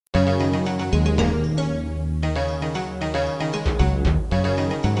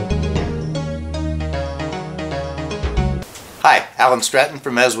Hi, Alan Stratton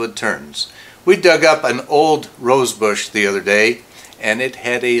from Woodturning. We dug up an old rose bush the other day and it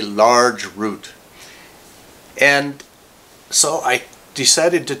had a large root. And so I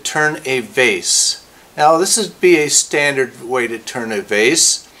decided to turn a vase. Now this would be a standard way to turn a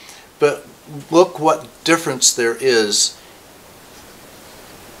vase, but look what difference there is.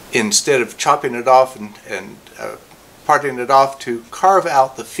 Instead of chopping it off and parting it off, to carve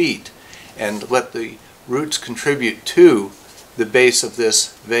out the feet and let the roots contribute to the base of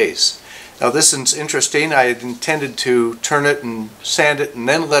this vase. Now this is interesting. I had intended to turn it and sand it and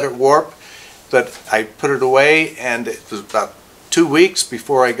then let it warp, but I put it away and it was about 2 weeks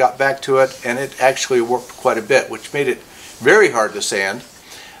before I got back to it, and it actually warped quite a bit, which made it very hard to sand,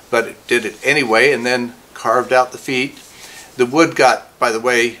 but it did it anyway, and then carved out the feet. The wood by the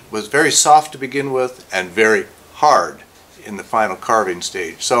way, was very soft to begin with and very hard in the final carving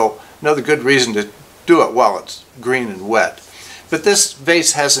stage. So another good reason to do it while it's green and wet. But this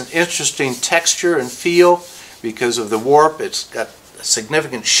vase has an interesting texture and feel because of the warp. It's got a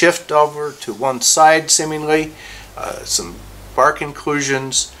significant shift over to one side seemingly, some bark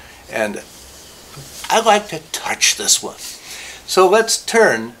inclusions, and I like to touch this one. So let's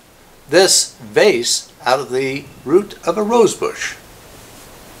turn this vase out of the root of a rose bush.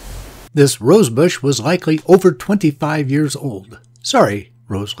 This rose bush was likely over 25 years old. Sorry,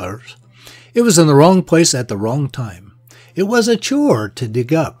 rose lovers. It was in the wrong place at the wrong time. It was a chore to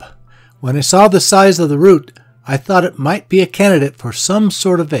dig up. When I saw the size of the root, I thought it might be a candidate for some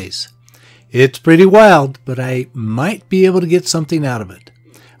sort of vase. It's pretty wild, but I might be able to get something out of it.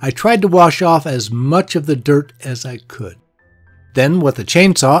 I tried to wash off as much of the dirt as I could. Then, with a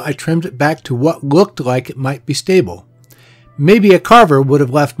chainsaw, I trimmed it back to what looked like it might be stable. Maybe a carver would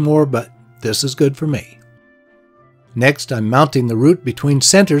have left more, but this is good for me. Next, I'm mounting the root between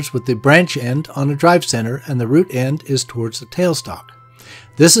centers with the branch end on a drive center, and the root end is towards the tailstock.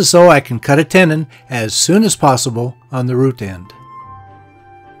 This is so I can cut a tenon as soon as possible on the root end.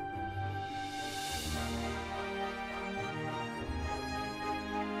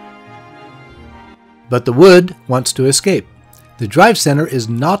 But the wood wants to escape. The drive center is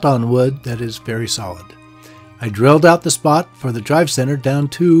not on wood that is very solid. I drilled out the spot for the drive center down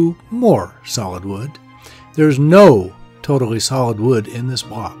to more solid wood. There's no totally solid wood in this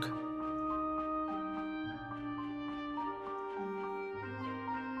block.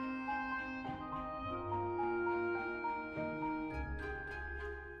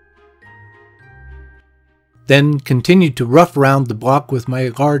 Then continued to rough around the block with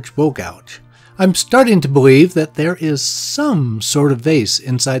my large bowl gouge. I'm starting to believe that there is some sort of vase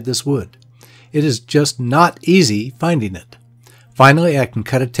inside this wood. It is just not easy finding it. Finally, I can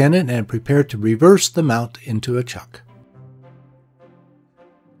cut a tenon and prepare to reverse the mount into a chuck.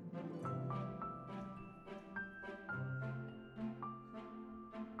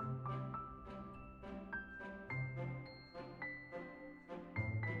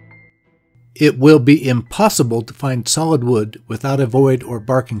 It will be impossible to find solid wood without a void or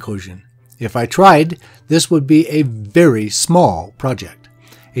bark inclusion. If I tried, this would be a very small project.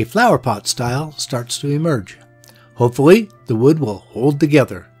 A flower pot style starts to emerge. Hopefully, the wood will hold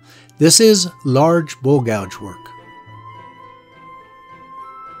together. This is large bowl gouge work.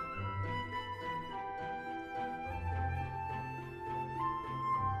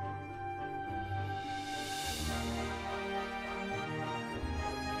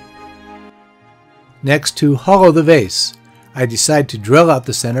 Next, to hollow the vase, I decide to drill out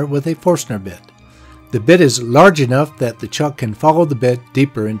the center with a Forstner bit. The bit is large enough that the chuck can follow the bit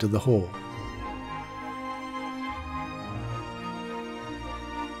deeper into the hole.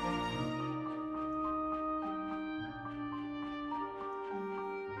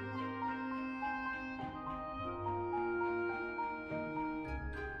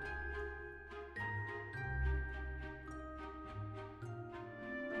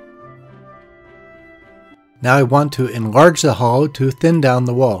 Now I want to enlarge the hollow to thin down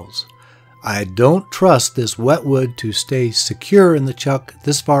the walls. I don't trust this wet wood to stay secure in the chuck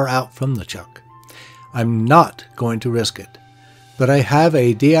this far out from the chuck. I'm not going to risk it, but I have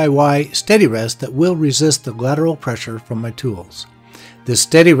a DIY steady rest that will resist the lateral pressure from my tools. This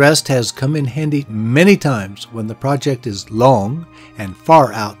steady rest has come in handy many times when the project is long and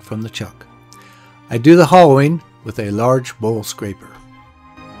far out from the chuck. I do the hollowing with a large bowl scraper.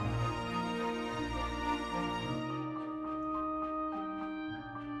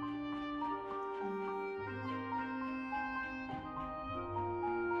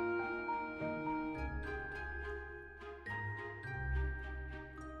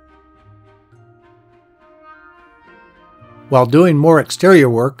 While doing more exterior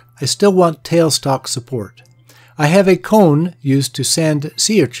work, I still want tailstock support. I have a cone used to sand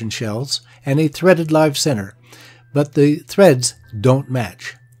sea urchin shells and a threaded live center, but the threads don't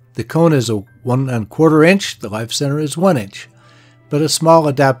match. The cone is a 1 1/4 inch, the live center is 1 inch, but a small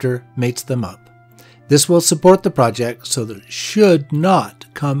adapter mates them up. This will support the project so that it should not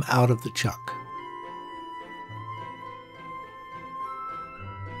come out of the chuck.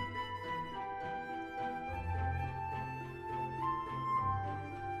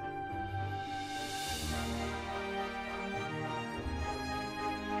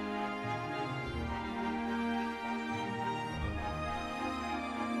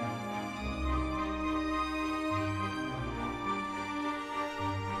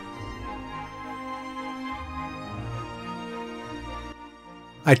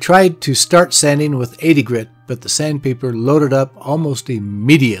 I tried to start sanding with 80 grit, but the sandpaper loaded up almost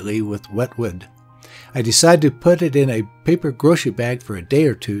immediately with wet wood. I decided to put it in a paper grocery bag for a day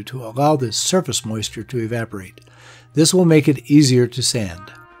or two to allow the surface moisture to evaporate. This will make it easier to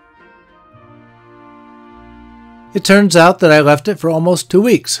sand. It turns out that I left it for almost 2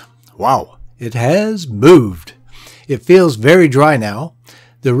 weeks. Wow, it has moved. It feels very dry now.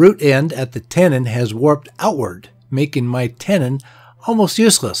 The root end at the tenon has warped outward, making my tenon almost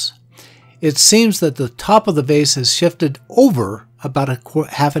useless. It seems that the top of the vase has shifted over about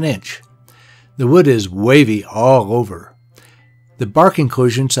half an inch. The wood is wavy all over. The bark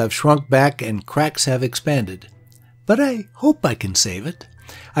inclusions have shrunk back and cracks have expanded. But I hope I can save it.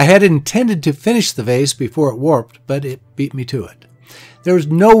 I had intended to finish the vase before it warped, but it beat me to it. There is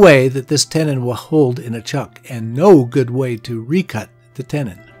no way that this tenon will hold in a chuck, and no good way to recut the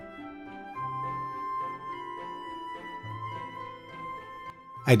tenon.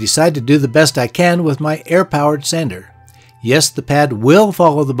 I decide to do the best I can with my air-powered sander. Yes, the pad will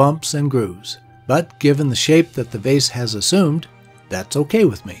follow the bumps and grooves, but given the shape that the vase has assumed, that's okay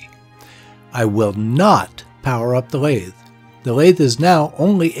with me. I will not power up the lathe. The lathe is now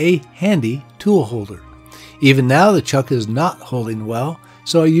only a handy tool holder. Even now the chuck is not holding well,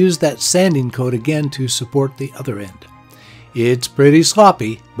 so I use that sanding coat again to support the other end. It's pretty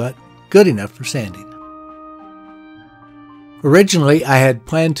sloppy, but good enough for sanding. Originally, I had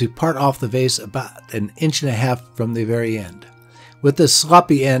planned to part off the vase about 1.5 inches from the very end. With this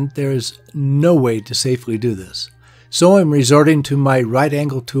sloppy end, there is no way to safely do this, so I'm resorting to my right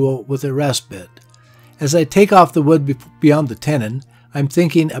angle tool with a rasp bit. As I take off the wood beyond the tenon, I'm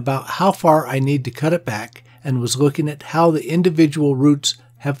thinking about how far I need to cut it back and was looking at how the individual roots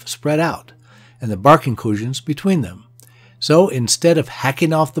have spread out and the bark inclusions between them. So instead of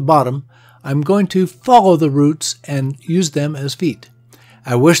hacking off the bottom, I'm going to follow the roots and use them as feet.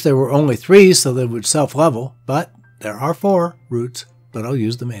 I wish there were only 3 so they would self-level, but there are 4 roots, but I'll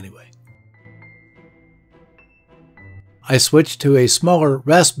use them anyway. I switched to a smaller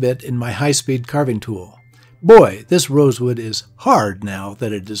rasp bit in my high-speed carving tool. Boy, this rosewood is hard now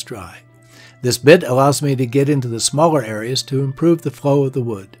that it is dry. This bit allows me to get into the smaller areas to improve the flow of the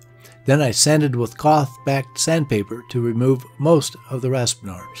wood. Then I sanded with cloth-backed sandpaper to remove most of the rasp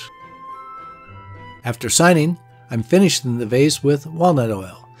knobs. After sanding, I'm finishing the vase with walnut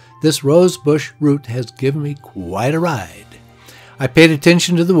oil. This rose bush root has given me quite a ride. I paid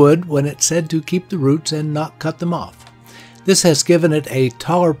attention to the wood when it said to keep the roots and not cut them off. This has given it a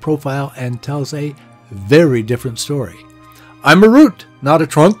taller profile and tells a very different story. I'm a root, not a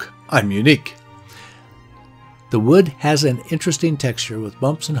trunk. I'm unique. The wood has an interesting texture with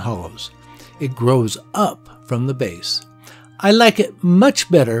bumps and hollows. It grows up from the base. I like it much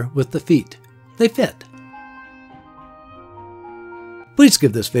better with the feet. They fit. Please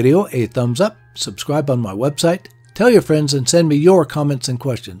give this video a thumbs up, subscribe on my website, tell your friends, and send me your comments and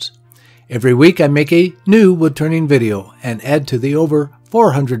questions. Every week I make a new wood turning video and add to the over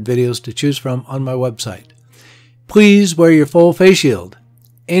 400 videos to choose from on my website. Please wear your full face shield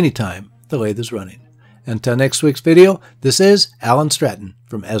anytime the lathe is running. Until next week's video, this is Alan Stratton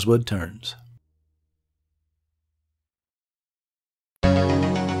from As Wood Turns.